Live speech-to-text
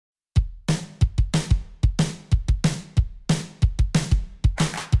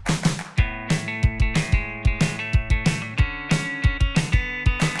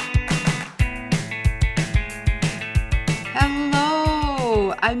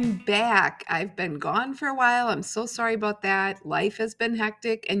I'm back. I've been gone for a while. I'm so sorry about that. Life has been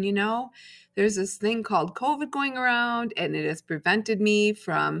hectic. And there's this thing called COVID going around, and it has prevented me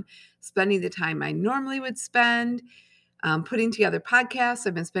from spending the time I normally would spend putting together podcasts.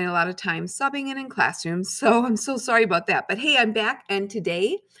 I've been spending a lot of time subbing and in classrooms. So I'm so sorry about that. But hey, I'm back. And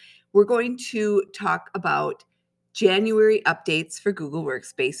today we're going to talk about January updates for Google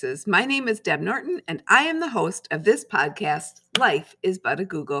Workspaces. My name is Deb Norton, and I am the host of this podcast, Life is But a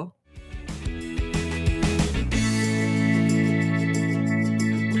Google.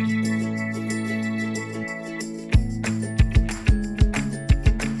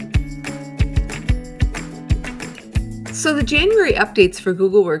 So the January updates for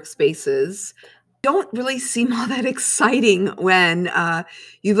Google Workspaces don't really seem all that exciting when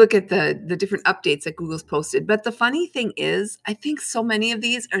you look at the different updates that Google's posted. But the funny thing is, I think so many of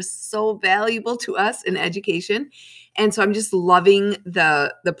these are so valuable to us in education. And so I'm just loving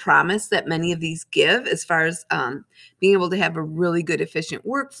the promise that many of these give as far as being able to have a really good, efficient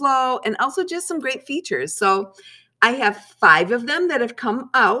workflow and also just some great features. So I have 5 of them that have come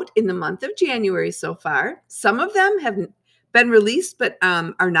out in the month of January so far. Some of them have been released, but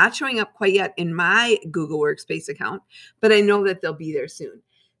are not showing up quite yet in my Google Workspace account, but I know that they'll be there soon.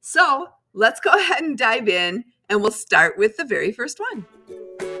 So let's go ahead and dive in, and we'll start with the very first one.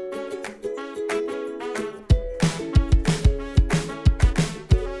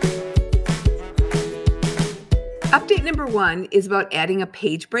 Update number 1 is about adding a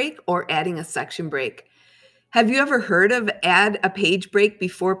page break or adding a section break. Have you ever heard of add a page break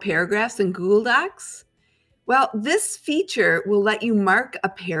before paragraphs in Google Docs? Well, this feature will let you mark a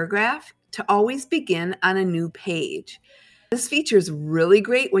paragraph to always begin on a new page. This feature is really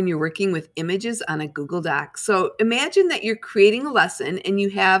great when you're working with images on a Google Doc. So imagine that you're creating a lesson and you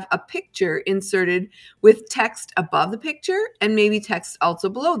have a picture inserted with text above the picture and maybe text also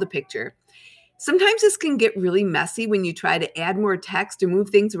below the picture. Sometimes this can get really messy when you try to add more text or move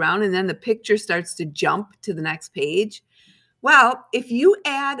things around and then the picture starts to jump to the next page. Well, if you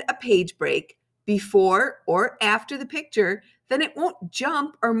add a page break before or after the picture, then it won't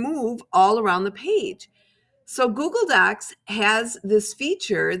jump or move all around the page. So Google Docs has this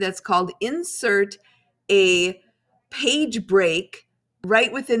feature that's called Insert a Page Break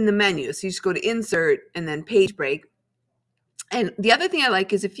right within the menu. So you just go to Insert and then Page Break. And the other thing I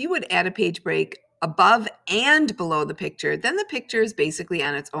like is if you would add a page break above and below the picture, then the picture is basically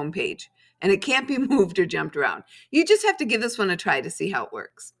on its own page and it can't be moved or jumped around. You just have to give this one a try to see how it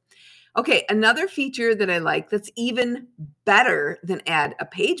works. Okay, another feature that I like that's even better than add a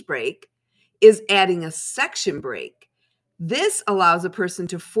page break is adding a section break. This allows a person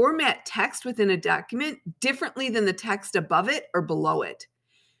to format text within a document differently than the text above it or below it.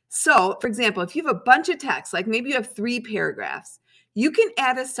 So, for example, if you have a bunch of text, like maybe you have 3 paragraphs, you can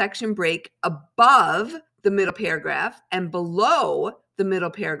add a section break above the middle paragraph and below the middle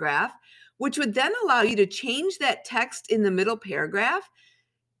paragraph, which would then allow you to change that text in the middle paragraph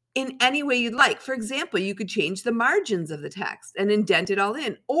in any way you'd like. For example, you could change the margins of the text and indent it all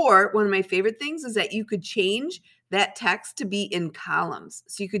in. Or one of my favorite things is that you could change that text to be in columns.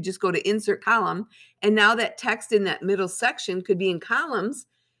 So you could just go to Insert Column, and now that text in that middle section could be in columns.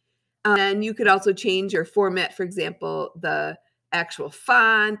 And you could also change or format, for example, the actual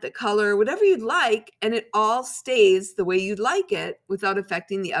font, the color, whatever you'd like, and it all stays the way you'd like it without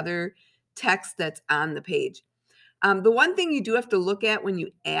affecting the other text that's on the page. The one thing you do have to look at when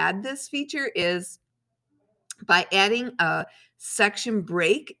you add this feature is by adding a section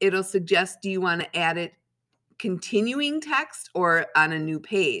break, it'll suggest, do you want to add it continuing text or on a new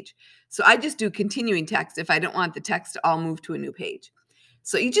page? So I just do continuing text if I don't want the text to all move to a new page.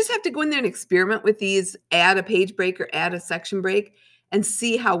 So you just have to go in there and experiment with these, add a page break or add a section break and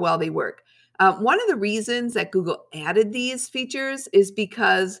see how well they work. One of the reasons that Google added these features is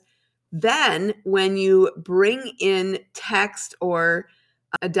because then when you bring in text or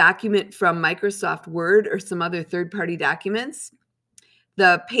a document from Microsoft Word or some other third-party documents,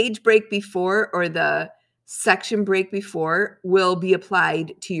 the page break before or the section break before will be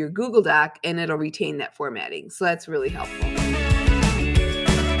applied to your Google Doc and it'll retain that formatting. So that's really helpful.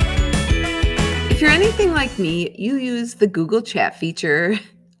 If you're anything like me, you use the Google Chat feature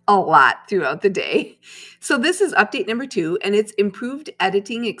a lot throughout the day. So this is update number 2, and it's improved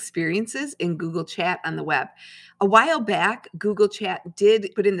editing experiences in Google Chat on the web. A while back, Google Chat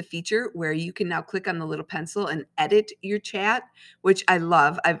did put in the feature where you can now click on the little pencil and edit your chat, which I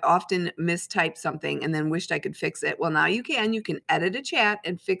love. I've often mistyped something and then wished I could fix it. Well, now you can. You can edit a chat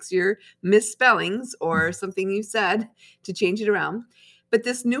and fix your misspellings or something you said to change it around. But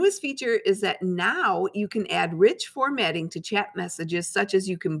this newest feature is that now you can add rich formatting to chat messages, such as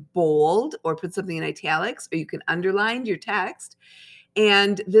you can bold or put something in italics, or you can underline your text.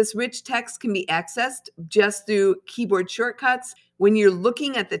 And this rich text can be accessed just through keyboard shortcuts. When you're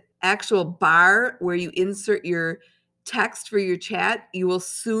looking at the actual bar where you insert your text for your chat, you will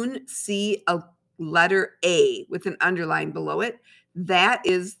soon see a letter A with an underline below it. That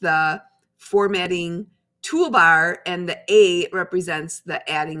is the formatting toolbar, and the A represents the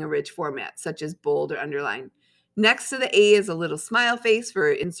adding a rich format, such as bold or underline. Next to the A is a little smile face for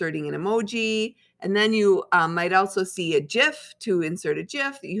inserting an emoji. And then you might also see a GIF to insert a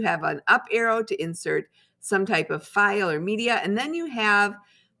GIF. You have an up arrow to insert some type of file or media. And then you have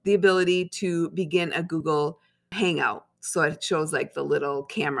the ability to begin a Google Hangout. So it shows like the little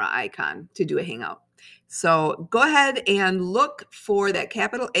camera icon to do a Hangout. So go ahead and look for that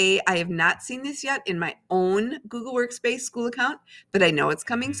capital A. I have not seen this yet in my own Google Workspace school account, but I know it's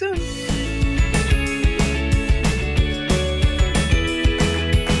coming soon.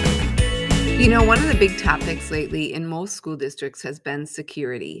 You know, one of the big topics lately in most school districts has been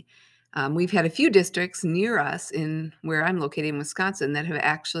security. We've had a few districts near us in where I'm located in Wisconsin that have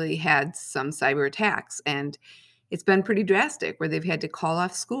actually had some cyber attacks, and it's been pretty drastic where they've had to call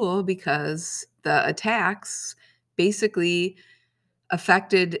off school because the attacks basically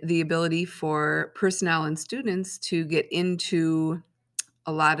affected the ability for personnel and students to get into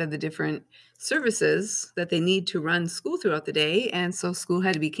a lot of the different services that they need to run school throughout the day. And so school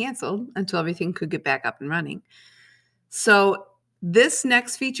had to be canceled until everything could get back up and running. So this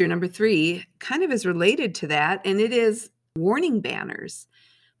next feature, number 3, kind of is related to that, and it is warning banners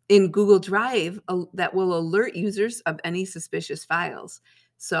in Google Drive that will alert users of any suspicious files.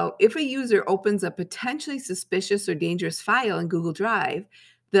 So if a user opens a potentially suspicious or dangerous file in Google Drive,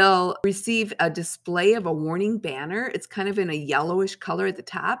 they'll receive a display of a warning banner. It's kind of in a yellowish color at the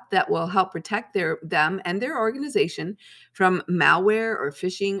top that will help protect them and their organization from malware or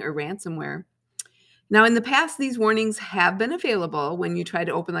phishing or ransomware. Now, in the past, these warnings have been available when you try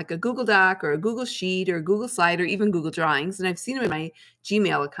to open like a Google Doc or a Google Sheet or a Google Slide or even Google Drawings. And I've seen them in my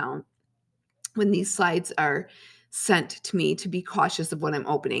Gmail account when these slides are sent to me to be cautious of what I'm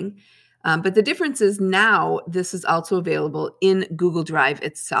opening. But the difference is now this is also available in Google Drive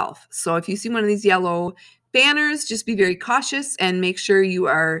itself. So if you see one of these yellow banners, just be very cautious and make sure you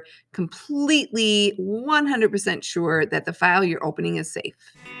are completely 100% sure that the file you're opening is safe.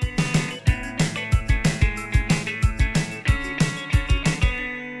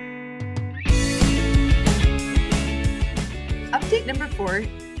 Update number 4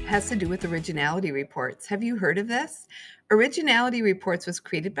 has to do with originality reports. Have you heard of this? Originality reports was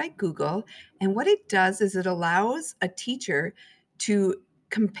created by Google, and what it does is it allows a teacher to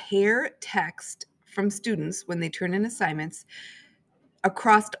compare text from students when they turn in assignments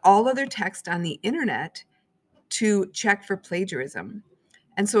across all other text on the internet to check for plagiarism.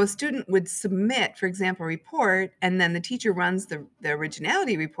 And so a student would submit, for example, a report, and then the teacher runs the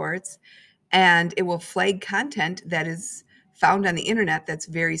originality reports, and it will flag content that is found on the internet that's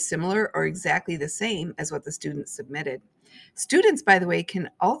very similar or exactly the same as what the student submitted. Students, by the way, can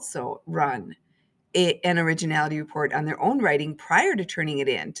also run an originality report on their own writing prior to turning it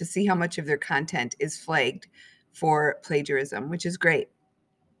in to see how much of their content is flagged for plagiarism, which is great.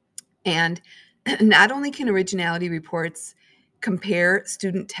 And not only can originality reports compare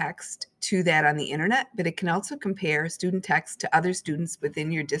student text to that on the internet, but it can also compare student text to other students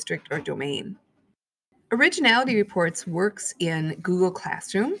within your district or domain. Originality Reports works in Google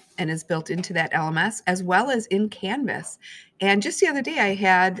Classroom and is built into that LMS as well as in Canvas. And just the other day, I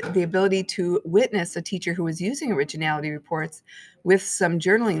had the ability to witness a teacher who was using Originality Reports with some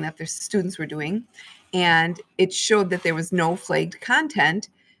journaling that their students were doing. And it showed that there was no flagged content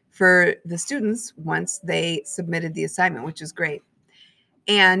for the students once they submitted the assignment, which is great.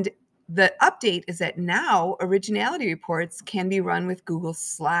 And the update is that now Originality Reports can be run with Google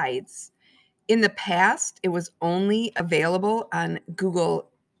Slides. In the past, it was only available on Google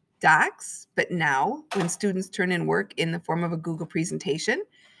Docs, but now when students turn in work in the form of a Google presentation,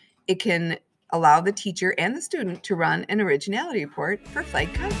 it can allow the teacher and the student to run an originality report for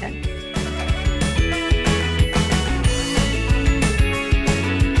flagged content.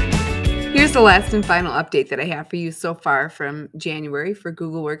 Here's the last and final update that I have for you so far from January for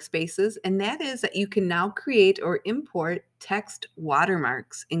Google Workspaces, and that is that you can now create or import text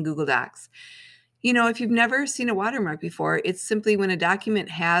watermarks in Google Docs. You know, if you've never seen a watermark before, it's simply when a document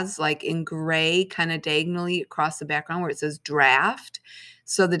has like in gray kind of diagonally across the background where it says draft.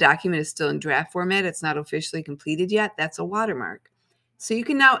 So the document is still in draft format. It's not officially completed yet. That's a watermark. So you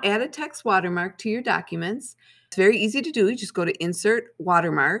can now add a text watermark to your documents. It's very easy to do. You just go to Insert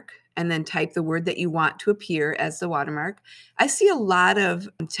Watermark and then type the word that you want to appear as the watermark. I see a lot of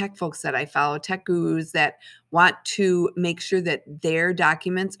tech folks that I follow, tech gurus that want to make sure that their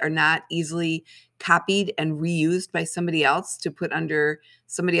documents are not easily copied and reused by somebody else to put under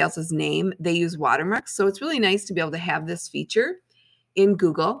somebody else's name. They use watermarks. So it's really nice to be able to have this feature in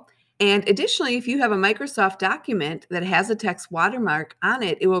Google. And additionally, if you have a Microsoft document that has a text watermark on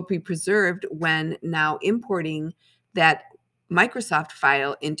it, it will be preserved when now importing that Microsoft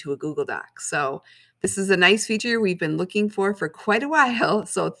file into a Google Doc. So this is a nice feature we've been looking for quite a while.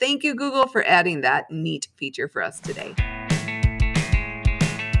 So thank you, Google, for adding that neat feature for us today.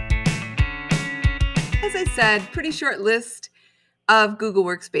 As I said, pretty short list of Google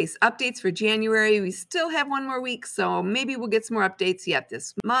Workspace updates for January. We still have one more week, so maybe we'll get some more updates yet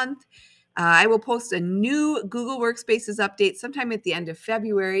this month. I will post a new Google Workspaces update sometime at the end of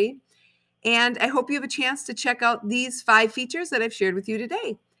February. And I hope you have a chance to check out these 5 features that I've shared with you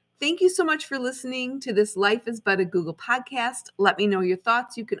today. Thank you so much for listening to this Life is But a Google podcast. Let me know your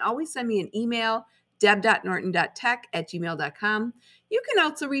thoughts. You can always send me an email, deb.norton.tech@gmail.com. You can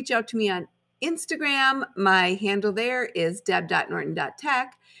also reach out to me on Instagram. My handle there is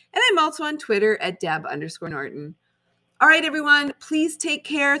deb.norton.tech. And I'm also on Twitter at deb_Norton. All right, everyone, please take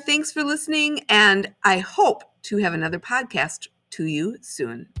care. Thanks for listening. And I hope to have another podcast to you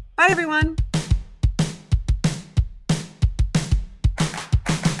soon. Bye, everyone.